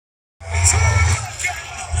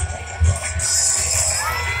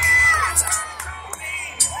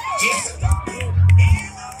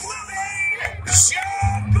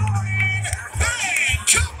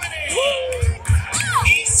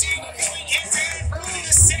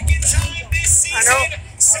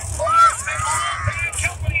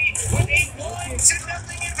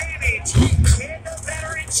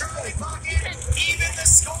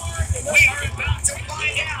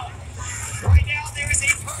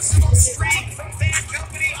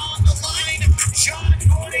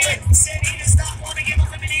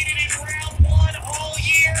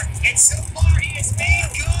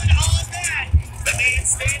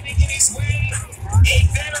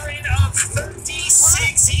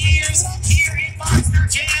takes years here in Monster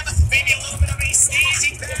Jam. Maybe a little bit of a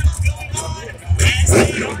staging battle going on as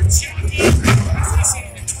they are checking position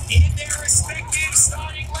in their respective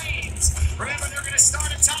starting lanes. Remember, they're going to start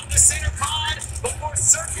atop the center pod before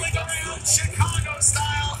circling around Chicago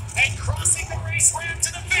style and crossing the race ramp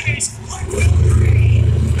to the finish.